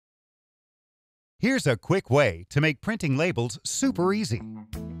Here's a quick way to make printing labels super easy.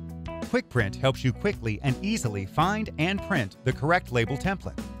 Quickprint helps you quickly and easily find and print the correct label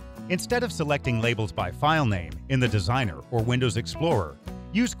template. Instead of selecting labels by file name in the Designer or Windows Explorer,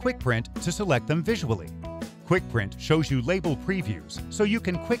 use Quickprint to select them visually. Quickprint shows you label previews so you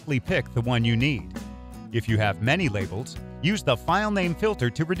can quickly pick the one you need. If you have many labels, use the File Name filter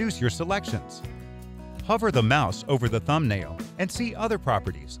to reduce your selections. Hover the mouse over the thumbnail and see other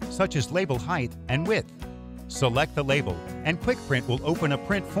properties such as label height and width. Select the label and Quickprint will open a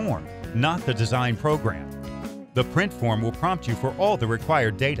print form, not the design program. The print form will prompt you for all the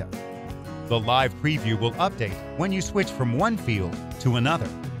required data. The live preview will update when you switch from one field to another.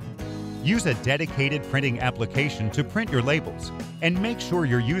 Use a dedicated printing application to print your labels and make sure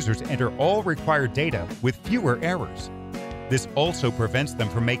your users enter all required data with fewer errors. This also prevents them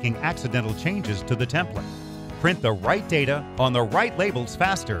from making accidental changes to the template. Print the right data on the right labels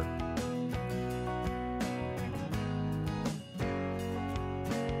faster